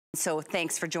So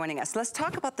thanks for joining us. Let's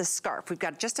talk about the scarf. We've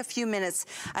got just a few minutes.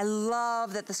 I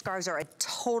love that the scarves are a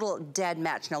total dead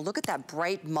match. Now look at that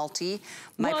bright multi,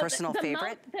 my personal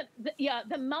favorite.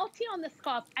 The multi on the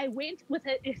scarf, I went with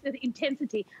the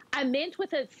intensity. I meant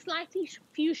with a slightly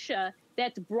fuchsia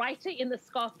that's brighter in the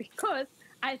scarf because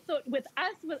I thought with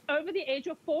us, over the age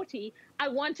of 40, I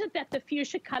wanted that the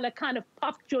fuchsia color kind of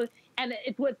popped, and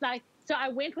it was like, so I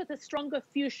went with a stronger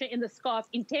fuchsia in the scarf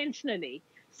intentionally,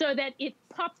 so that it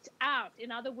popped out. In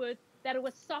other words, that it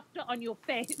was softer on your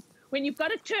face. When you've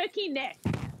got a turkey neck,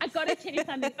 I gotta tell you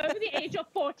something, over the age of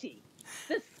 40,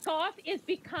 the scarf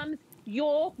becomes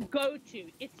your go-to.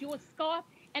 It's your scarf,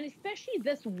 and especially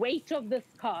this weight of the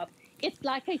scarf, it's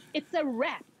like it's a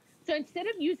wrap. So instead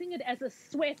of using it as a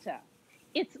sweater,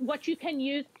 it's what you can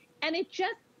use, and it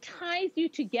just ties you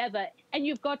together, and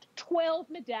you've got 12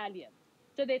 medallions.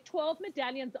 So there are 12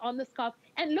 medallions on the scarf,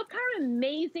 and look how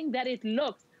amazing that it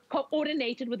looks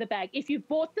coordinated with the bag. If you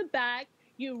bought the bag,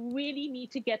 you really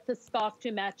need to get the scarf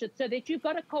to match it so that you've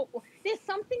got there's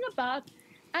something about,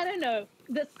 I don't know,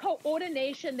 this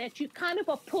coordination that you kind of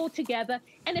are pulled together.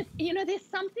 And if, you know, there's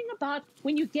something about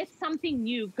when you get something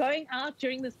new, going out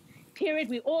during this period,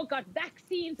 we all got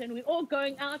vaccines and we're all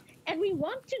going out, and we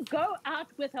want to go out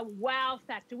with a wow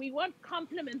factor. We want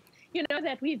compliments, you know,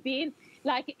 that we've been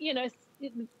like, you know,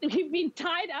 we've been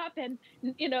tied up and,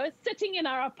 you know, sitting in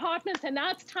our apartments, and now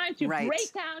it's time to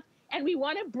break out, and we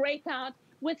want to break out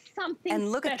with something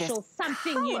and look special, at this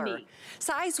something color. Unique.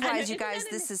 Size-wise, you guys,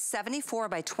 this is 74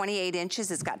 by 28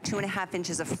 inches. It's got 2.5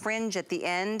 inches of fringe at the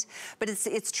end, but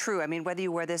it's true. I mean, whether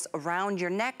you wear this around your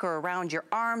neck or around your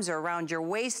arms or around your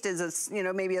waist as a, you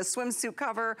know, maybe a swimsuit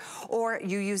cover, or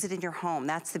you use it in your home.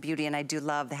 That's the beauty, and I do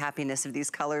love the happiness of these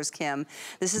colors, Kim.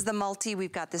 This is the multi.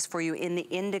 We've got this for you in the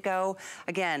indigo.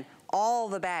 Again, all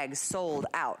the bags sold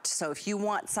out. So if you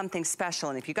want something special,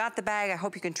 and if you got the bag, I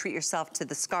hope you can treat yourself to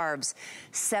the scarves.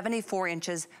 74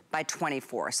 inches by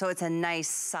 24. So it's a nice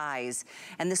size.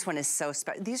 And this one is so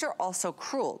special. These are also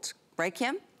creweled, right,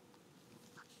 Kim?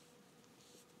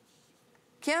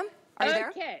 Kim, are you there?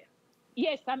 Okay.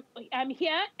 Yes, I'm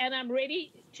here, and I'm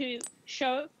ready to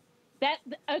show that.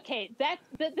 Okay,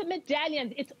 the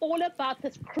medallions, it's all about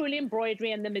this crewel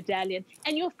embroidery and the medallion,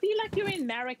 and you'll feel like you're in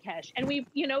Marrakesh. And we,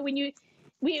 you know, when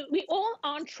we all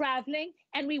aren't traveling,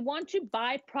 and we want to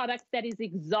buy products that is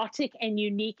exotic and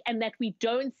unique, and that we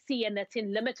don't see, and that's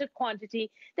in limited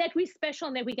quantity, that we're special,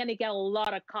 and that we're going to get a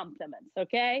lot of compliments.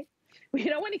 Okay. We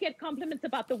don't want to get compliments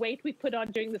about the weight we put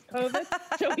on during this COVID,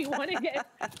 so we want to get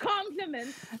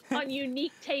compliments on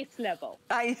unique taste level.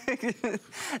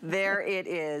 There it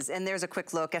is, and there's a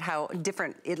quick look at how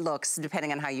different it looks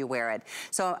depending on how you wear it.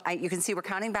 So you can see we're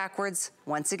counting backwards.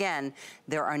 Once again,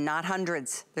 there are not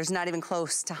hundreds. There's not even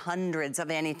close to hundreds of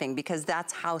anything, because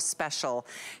that's how special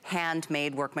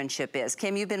handmade workmanship is.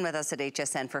 Kim, you've been with us at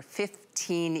HSN for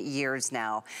 15 years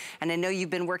now, and I know you've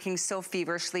been working so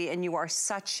feverishly, and you are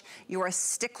a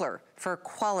stickler for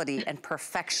quality and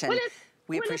perfection.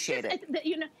 We appreciate it.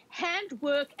 You know,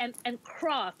 handwork and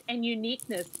craft and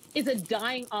uniqueness is a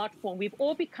dying art form. We've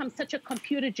all become such a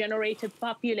computer-generated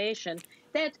population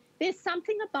that there's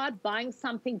something about buying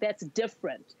something that's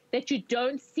different, that you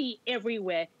don't see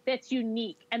everywhere, that's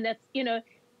unique, and that's, you know,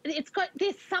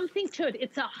 there's something to it.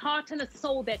 It's a heart and a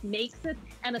soul that makes it,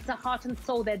 and it's a heart and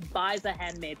soul that buys a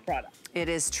handmade product. It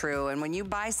is true, and when you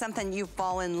buy something you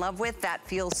fall in love with, that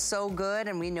feels so good,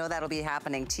 and we know that'll be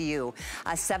happening to you.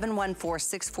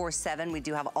 714647, we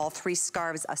do have all 3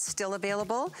 scarves still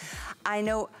available. I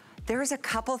know there's a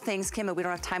couple things, Kim, that we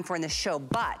don't have time for in this show,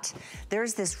 but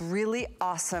there's this really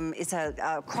awesome, it's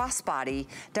a crossbody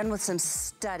done with some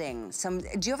studding.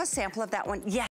 Do you have a sample of that one? Yes.